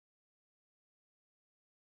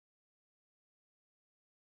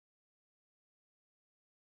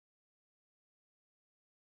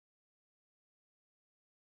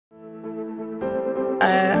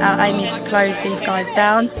Our aim is to close these guys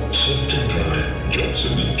down.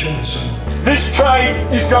 This train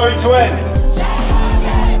is going to end.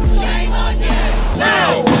 Shame on you!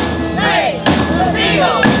 No! Hey!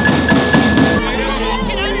 Beagle!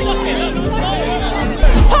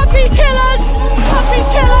 Puppy killers! Puppy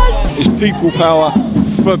killers! It's people power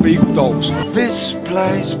for Beagle dogs. This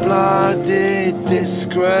place bloody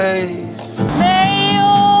disgrace. May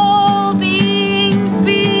all beings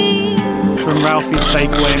be. From Ralphie's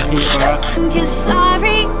Takeaway in Peterborough. Cause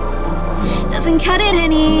sorry doesn't cut it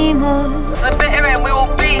anymore. The bitter end, we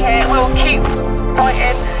will be here, we will keep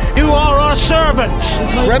fighting. You are our servants.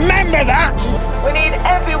 Remember that. We need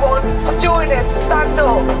everyone to join us, stand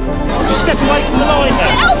up. Just step away from the line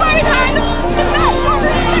there. Elbow in hand!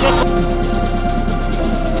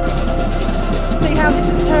 See how this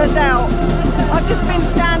has turned out. I've just been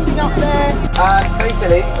standing up there.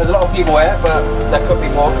 Basically, there's a lot of people here, but there could be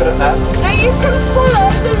more, couldn't there? Now you can follow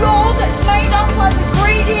the law that's made up by the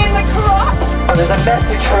greedy and the corrupt. And there's a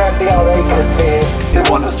message for FBR here. They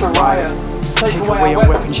want us to riot. Take away our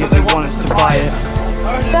weapons, yet they want us to buy it.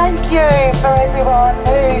 Thank you for everyone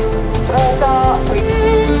who's turned up.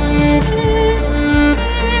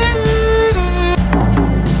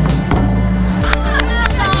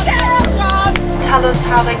 Tell us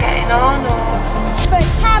how they're getting on, or... But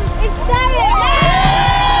camp is staying!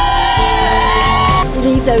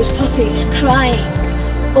 Leave those puppies crying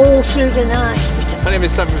all through the night. My name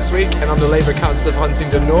is Samuel Sweek and I'm the Labour Councillor of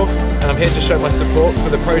Huntingdon North, and I'm here to show my support for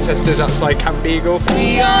the protesters outside Camp Beagle.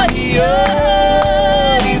 We are here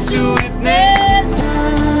to witness.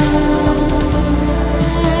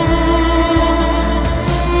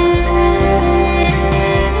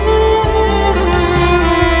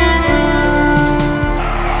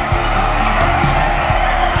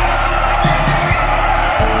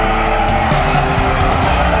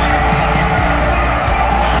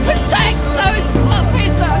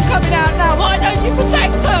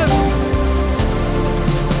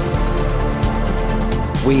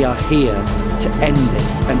 We are here to end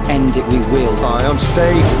this, and end it we will. Hi, I'm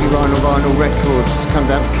Steve, we run on Vinyl Records. Come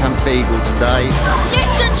down to Camp Beagle today.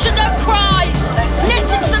 Listen to the cries!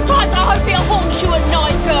 Listen to the cries! I hope it haunts you at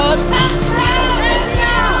night, girl!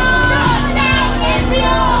 Shut down,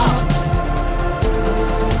 India!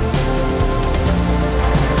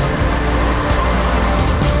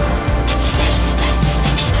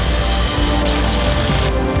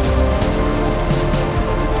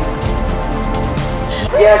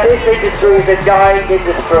 Yeah, this industry is a dying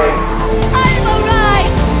industry. I'm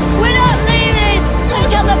alright! We're not leaving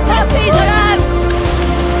until the puppies are out!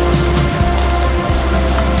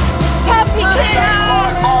 Puppy killer!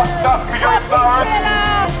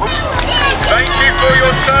 Thank you for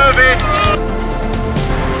your service.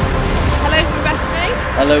 Hello from Bethany.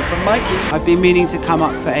 Hello from Mikey. I've been meaning to come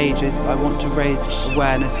up for ages, but I want to raise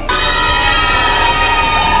awareness.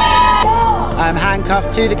 I'm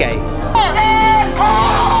handcuffed to the gate.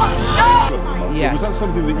 Yeah. Was that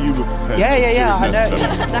something that you were prepared Yeah, I know.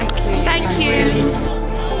 Thank you. Thank you.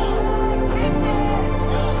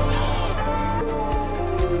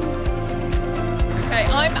 Okay,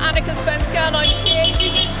 I'm Annika Svenska and I'm here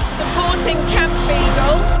supporting Camp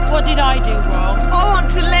Beagle. What did I do wrong? I want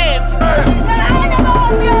to live.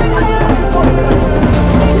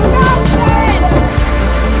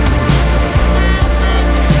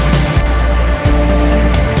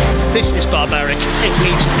 This is barbaric. It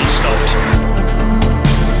needs to be stopped.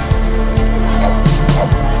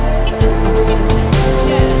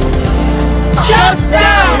 Shut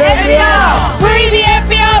down, FBR! We the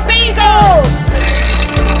FBR Beagle!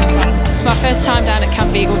 It's my first time down at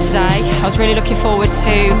Camp Beagle today. I was really looking forward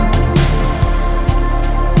to...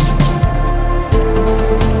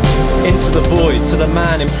 Into the void, to the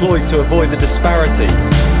man employed to avoid the disparity.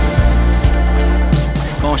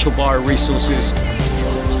 Marshall Bioresources,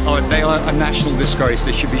 they are a national disgrace.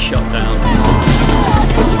 They should be shut down.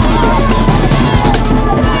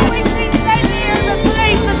 We've seen many of the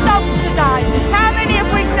police assaults today. How many have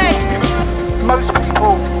we seen? Most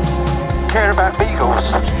people care about beagles.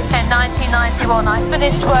 In 1991, I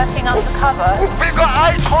finished working undercover. We've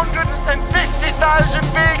got 850,000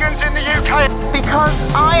 vegans in the UK. Because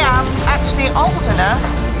I am actually old enough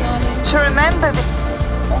to remember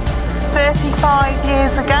 35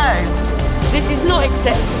 years ago. This is not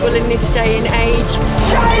acceptable in this day and age.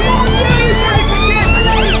 Shame on you,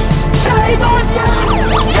 police! Shame on you!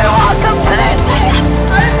 You are complicit!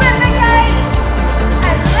 Open the gate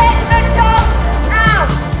and let the dogs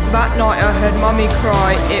out! That night I heard Mummy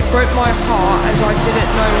cry. It broke my heart as I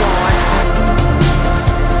didn't know why.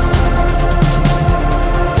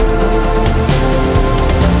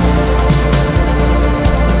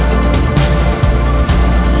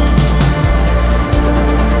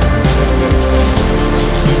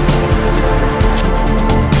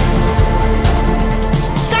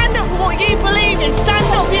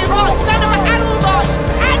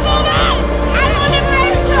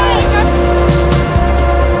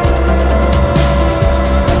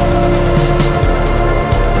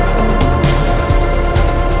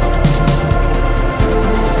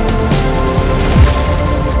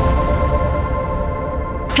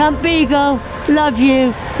 Camp Beagle, love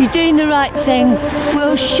you. You're doing the right thing.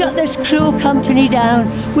 We'll shut this cruel company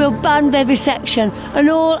down. We'll ban vivisection, and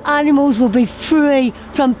all animals will be free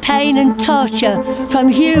from pain and torture from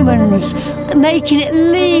humans, making it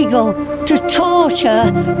legal to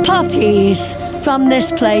torture puppies from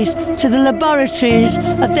this place to the laboratories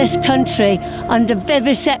of this country under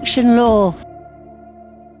vivisection law.